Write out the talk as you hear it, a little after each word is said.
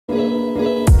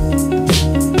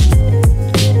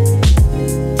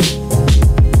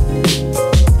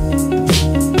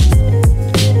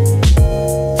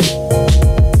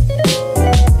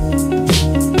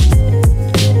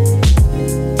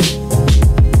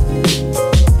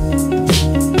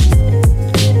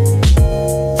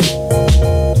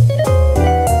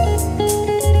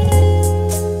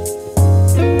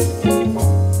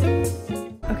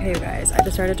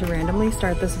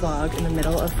start this vlog in the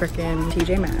middle of frickin'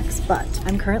 TJ Maxx, but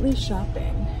I'm currently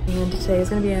shopping. And today is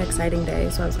gonna be an exciting day,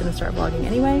 so I was gonna start vlogging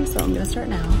anyway, so I'm gonna start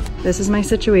now. This is my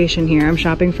situation here. I'm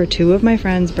shopping for 2 of my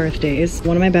friends' birthdays.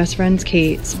 One of my best friends,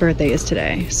 Kate's birthday is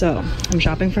today, so I'm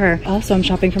shopping for her. Also, I'm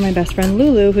shopping for my best friend,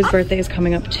 Lulu, whose birthday is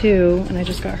coming up too, and I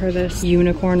just got her this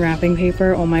unicorn wrapping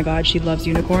paper. Oh my God, she loves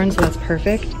unicorns, so that's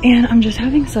perfect. And I'm just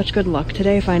having such good luck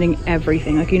today finding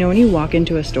everything. Like, you know, when you walk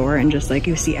into a store and just like,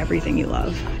 you see everything you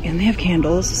love. And they have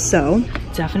candles, so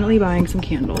definitely buying some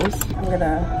candles. I'm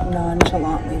gonna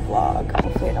nonchalantly vlog.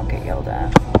 Hopefully I don't get yelled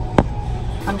at.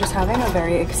 I'm just having a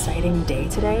very exciting day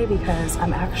today because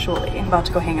I'm actually about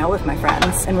to go hang out with my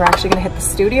friends, and we're actually gonna hit the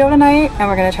studio tonight and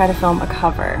we're gonna try to film a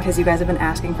cover because you guys have been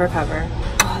asking for a cover.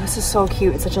 Oh, this is so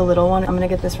cute. It's such a little one. I'm gonna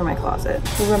get this for my closet.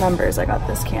 Who remembers I got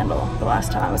this candle the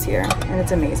last time I was here, and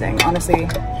it's amazing. Honestly,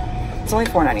 it's only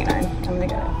 $4.99. I'm gonna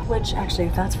get it. Which actually,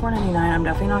 if that's $4.99, I'm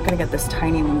definitely not gonna get this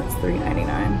tiny one that's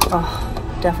 $3.99. Oh.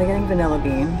 Definitely getting vanilla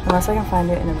bean, unless I can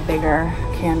find it in a bigger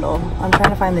candle. I'm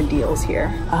trying to find the deals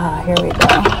here. Ah, here we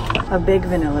go. A big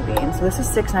vanilla bean. So this is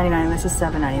 $6.99 and this is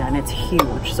 $7.99. It's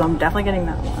huge, so I'm definitely getting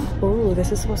that one. Ooh,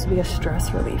 this is supposed to be a stress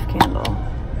relief candle.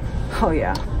 Oh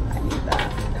yeah, I need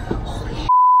that. Holy shit,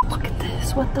 look at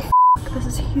this. What the f? This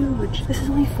is huge. This is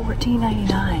only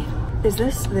 $14.99. Is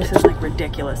this is like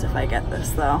ridiculous if I get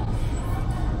this though.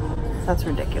 That's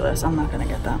ridiculous. I'm not gonna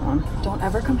get that one. Don't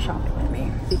ever come shopping with me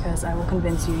because I will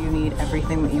convince you you need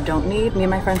everything that you don't need. Me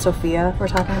and my friend Sophia were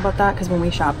talking about that because when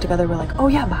we shop together, we're like, oh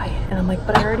yeah, buy it. And I'm like,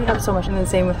 but I already have so much. And then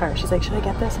same with her. She's like, should I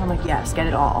get this? And I'm like, yes, get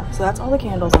it all. So that's all the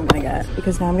candles I'm gonna get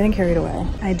because now I'm getting carried away.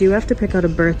 I do have to pick out a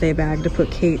birthday bag to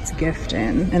put Kate's gift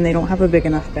in, and they don't have a big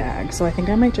enough bag. So I think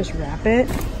I might just wrap it.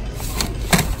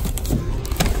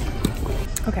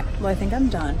 Okay, well I think I'm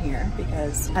done here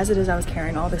because as it is I was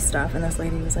carrying all this stuff and this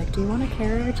lady was like, do you want a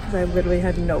carriage? Because I literally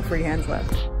had no free hands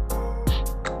left.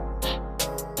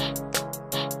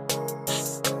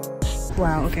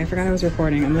 Wow, okay, I forgot I was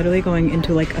recording. I'm literally going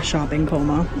into like a shopping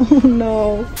coma. Oh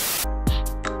no.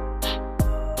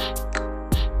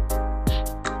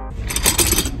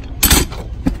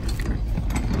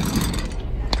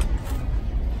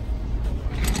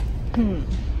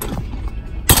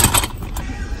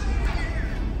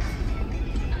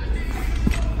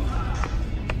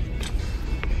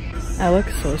 I look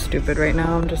so stupid right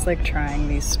now. I'm just like trying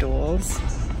these stools.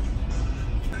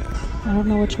 I don't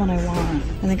know which one I want.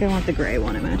 I think I want the gray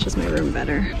one. It matches my room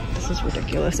better. This is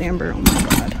ridiculous, Amber. Oh my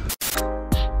God.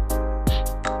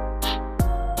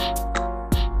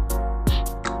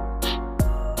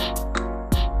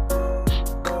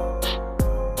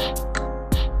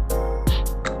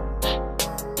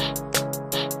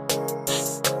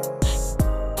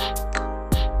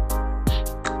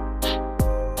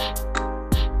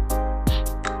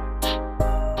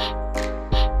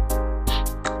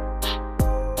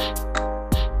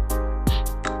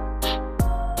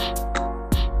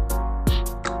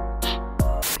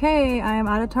 Okay, I am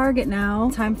out of Target now.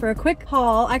 Time for a quick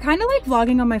haul. I kind of like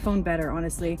vlogging on my phone better,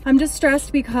 honestly. I'm just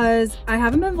stressed because I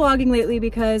haven't been vlogging lately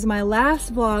because my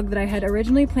last vlog that I had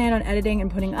originally planned on editing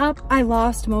and putting up, I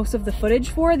lost most of the footage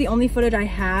for. The only footage I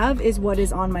have is what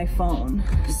is on my phone.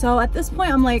 So at this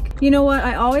point, I'm like, you know what?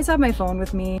 I always have my phone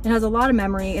with me. It has a lot of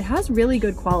memory. It has really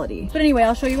good quality. But anyway,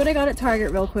 I'll show you what I got at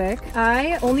Target real quick.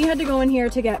 I only had to go in here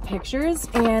to get pictures,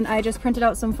 and I just printed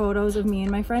out some photos of me and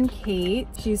my friend Kate.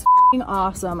 She's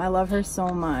awesome. I love her so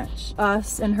much.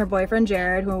 Us and her boyfriend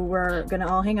Jared, who we're gonna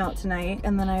all hang out tonight.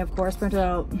 And then I of course printed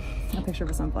out a picture of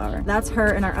a sunflower. That's her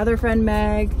and our other friend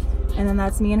Meg. And then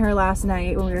that's me and her last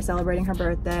night when we were celebrating her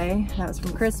birthday. That was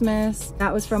from Christmas.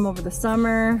 That was from over the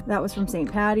summer. That was from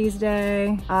St. Patty's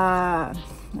Day.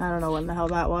 I don't know when the hell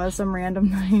that was, some random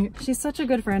night. She's such a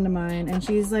good friend of mine, and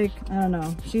she's like, I don't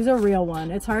know, she's a real one.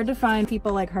 It's hard to find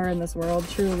people like her in this world,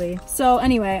 truly. So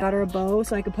anyway, I got her a bow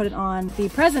so I could put it on the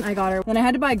present I got her. Then I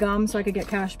had to buy gum so I could get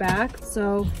cash back.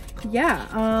 So yeah,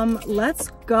 let's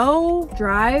go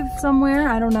drive somewhere.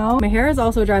 I don't know. My hair is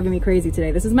also driving me crazy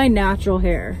today. This is my natural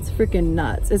hair. It's freaking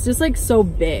nuts. It's just like so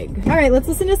big. All right, let's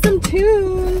listen to some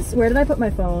tunes. Where did I put my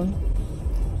phone?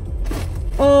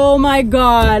 Oh my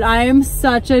God, I am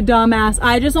such a dumbass.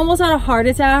 I just almost had a heart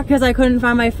attack because I couldn't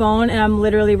find my phone and I'm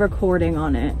literally recording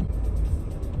on it.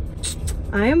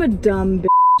 I am a dumb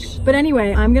bitch. But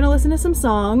anyway, I'm gonna listen to some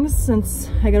songs since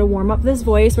I gotta warm up this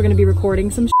voice. We're gonna be recording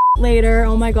some later.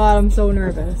 Oh my God, I'm so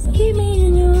nervous. Keep me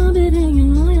in your orbit and you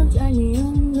know you'll drag me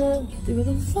under through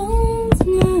the phone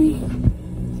tonight.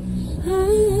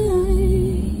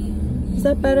 Is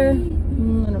that better? I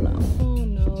don't know.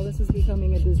 This is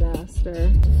becoming a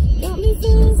disaster. Got me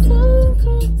feeling so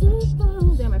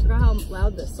comfortable. Damn, I forgot how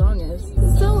loud this song is.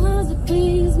 So hard to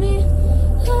please me.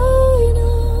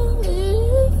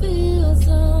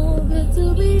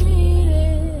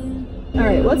 All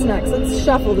right, what's next? Let's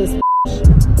shuffle this.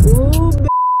 Ooh,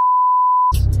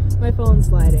 my phone's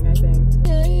sliding, I think.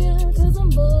 Yeah, 'cause I'm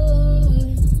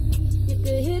bored. You could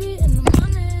hit it in the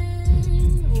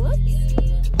morning. Whoops.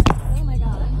 Oh my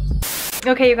god.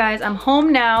 Okay, you guys, I'm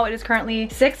home now. It is currently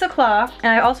 6 o'clock,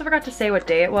 and I also forgot to say what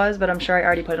day it was, but I'm sure I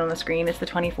already put it on the screen. It's the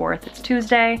 24th. It's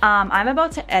Tuesday. I'm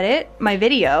about to edit my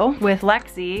video with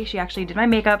Lexi. She actually did my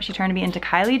makeup. She turned me into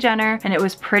Kylie Jenner, and it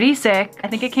was pretty sick. I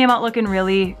think it came out looking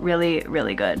really, really,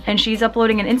 really good. And she's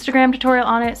uploading an Instagram tutorial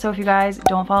on it, so if you guys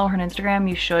don't follow her on Instagram,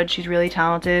 you should. She's really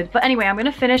talented. But anyway, I'm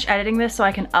gonna finish editing this so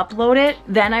I can upload it.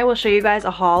 Then I will show you guys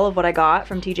a haul of what I got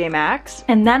from TJ Maxx.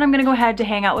 And then I'm gonna go ahead to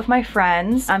hang out with my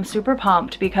friends. I'm super pumped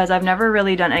because I've never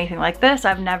really done anything like this.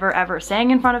 I've never ever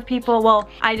sang in front of people. Well,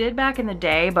 I did back in the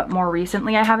day, but more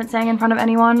recently I haven't sang in front of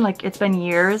anyone. Like, it's been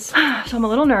years. So I'm a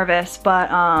little nervous, but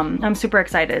I'm super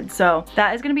excited. So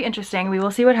that is gonna be interesting. We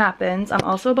will see what happens. I'm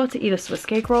also about to eat a Swiss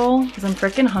cake roll because I'm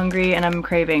freaking hungry and I'm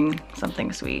craving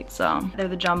something sweet. So they're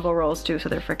the jumbo rolls too, so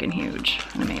they're freaking huge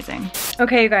and amazing.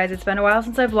 Okay, you guys, it's been a while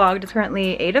since I vlogged. It's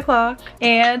currently 8 o'clock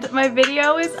and my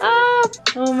video is up.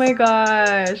 Oh my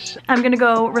gosh. I'm gonna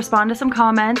go respond to some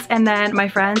comments, and then my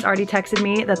friends already texted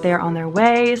me that they're on their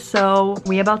way, so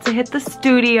we about to hit the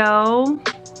studio.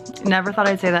 Never thought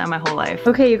I'd say that in my whole life.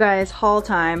 Okay, you guys, haul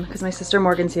time, because my sister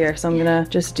Morgan's here, so I'm gonna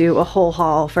just do a whole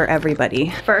haul for everybody.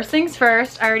 First things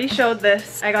first, I already showed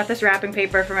this. I got this wrapping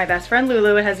paper for my best friend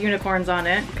Lulu. It has unicorns on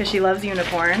it, because she loves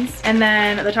unicorns. And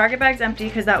then the Target bag's empty,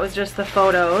 because that was just the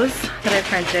photos that I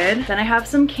printed. Then I have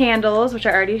some candles, which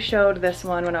I already showed this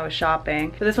one when I was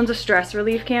shopping. So this one's a stress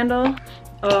relief candle.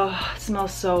 Oh, it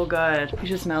smells so good. You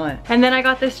should smell it. And then I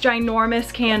got this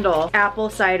ginormous candle, apple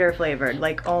cider flavored.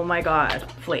 Like, oh my God,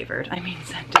 flavored. I mean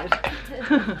scented.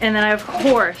 And then I, of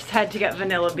course, had to get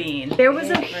vanilla bean. There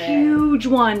was a huge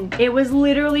one. It was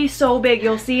literally so big.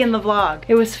 You'll see in the vlog.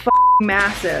 It was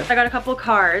massive. I got a couple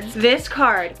cards. This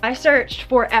card, I searched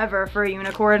forever for a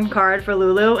unicorn card for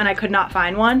Lulu and I could not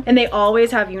find one. And they always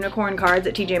have unicorn cards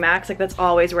at TJ Maxx. Like, that's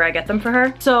always where I get them for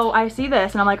her. So I see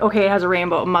this and I'm like, okay, it has a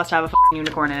rainbow. It must have a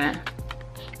unicorn in it.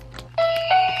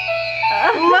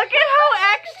 Look at how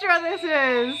extra this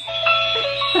is.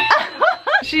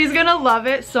 She's gonna love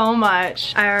it so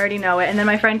much. I already know it. And then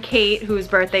my friend Kate, whose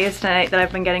birthday is tonight that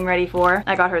I've been getting ready for,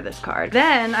 I got her this card.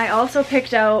 Then I also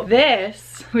picked out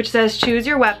this, which says choose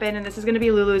your weapon, and this is gonna be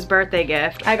Lulu's birthday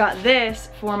gift. I got this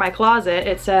for my closet.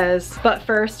 It says, but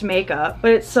first makeup,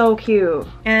 but it's so cute.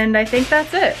 And I think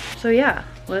that's it. So yeah,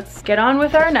 let's get on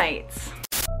with our nights.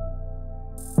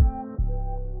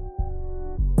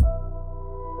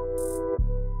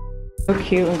 So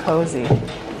cute and cozy.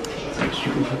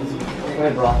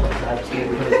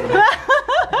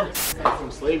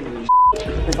 From slavery.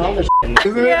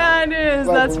 Yeah, it is.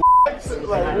 That's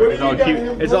It's all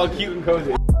cute. It's all cute and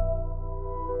cozy.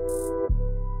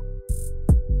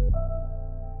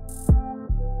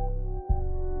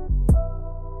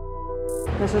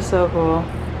 This is so cool.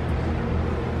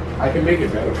 I can make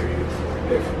it better for you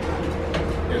if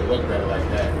it looked better like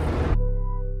that.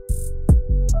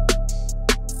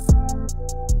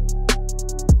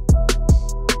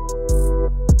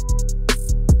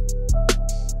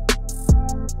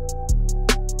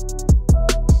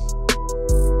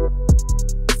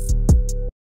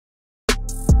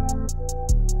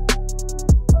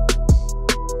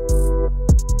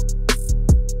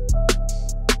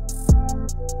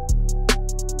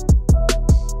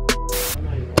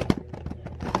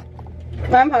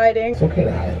 I'm hiding. It's okay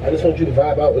to hide. I just want you to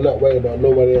vibe out and not worry about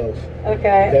nobody else.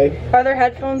 Okay. Okay? Are there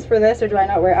headphones for this or do I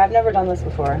not wear? I've never done this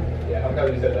before. Yeah, how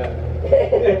come you said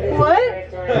that?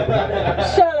 What?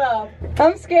 Shut up.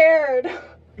 I'm scared.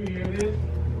 Can you hear this?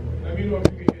 Let me know if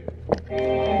you can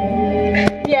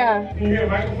hear. Yeah. Can you hear a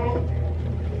microphone?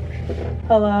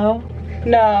 Hello?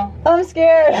 No. I'm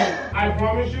scared. I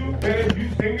promise you that if you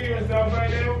sing to yourself right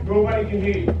now, nobody can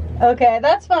hear you. Okay,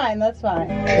 that's fine. That's fine.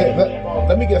 Hey,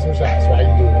 let me get some shots while you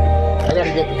do it. I gotta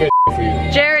get the good for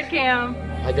you. Jared Cam.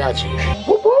 I got you.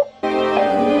 Whoop, whoop. I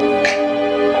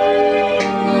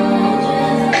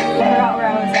forgot where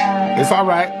I was at. It's all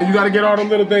right. You gotta get all them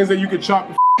little things that you can chop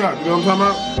the up. You know what I'm talking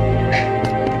about?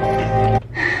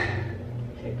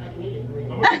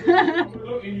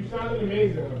 You sounded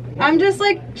amazing. I'm just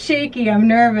like shaky. I'm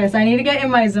nervous. I need to get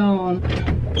in my zone.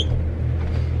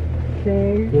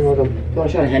 Okay. You're welcome. You want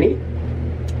a shot of Henny?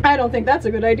 I don't think that's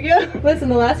a good idea. Listen,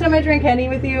 the last time I drank Henny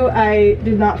with you, I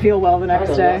did not feel well the next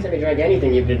The day. last time you drank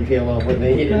anything, you didn't feel well with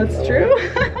me. That's true.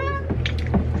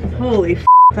 Holy f,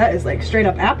 that is like straight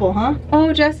up apple, huh?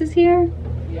 Oh, Jess is here?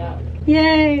 Yeah.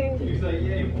 Yay. You say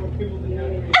yay for people to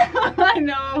hear. I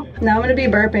know. Now I'm gonna be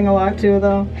burping a lot too,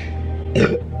 though.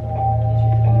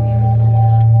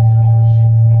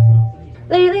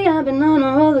 Lately I've been on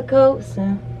a roller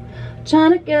coaster,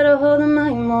 trying to get a hold of my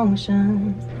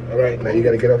emotions. All right, now you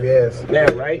gotta get off your ass. Now,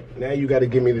 right? Now you gotta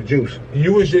give me the juice.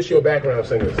 You was just your background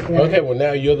singers. Yeah. Okay, well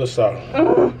now you're the star.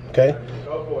 Okay?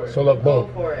 Go for it. So look, boom.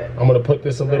 Go for it. I'm gonna put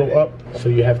this a little up, so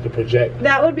you have to project.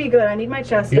 That would be good. I need my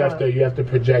chest up. You have to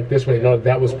project this way. No,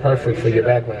 that was perfect for your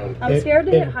background. I'm scared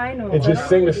to hit high notes. And just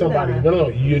sing to somebody. No,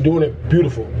 you're doing it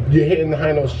beautiful. You're hitting the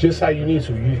high notes just how you need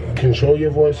to. You control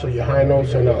your voice so your high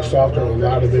notes are not softer or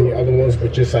louder than your other ones,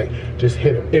 but just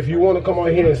hit them. If you want to come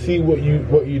on here and see what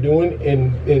you're doing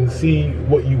and see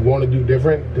what you want to do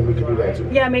different, then we can do that too.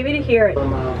 Yeah, maybe to hear it.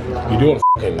 You're doing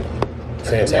fucking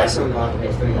fantastic.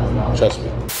 Trust me.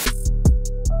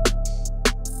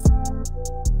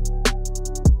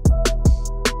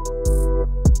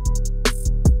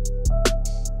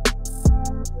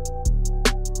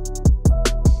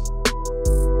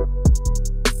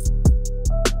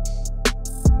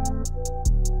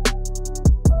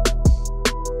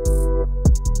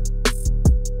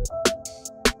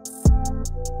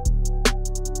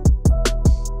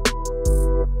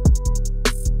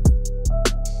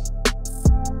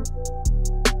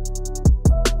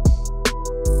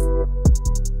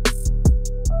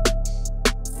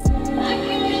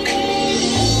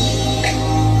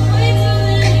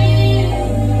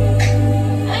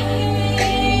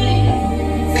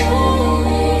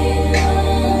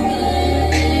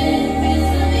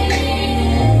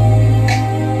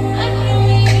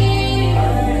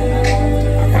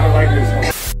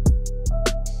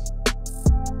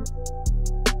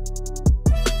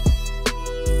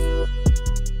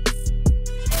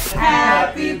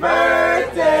 Happy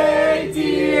birthday,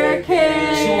 dear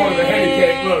King. She wanted a Henny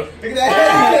cake, look. Look at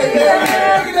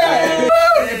that. Look at that.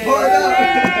 Pour it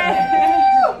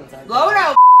up. Blow it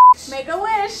out. Make a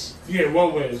wish. You get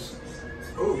one wish.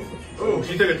 Ooh,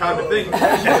 she took her time to think. I'll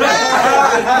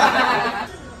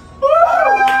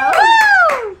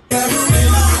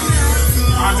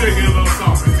take it a little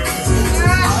softer.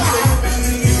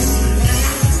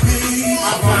 I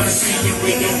wanna see you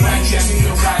with your black chest and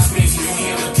your eyes, makes you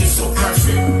feel looking so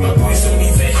perfect. But boys don't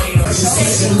even hate us.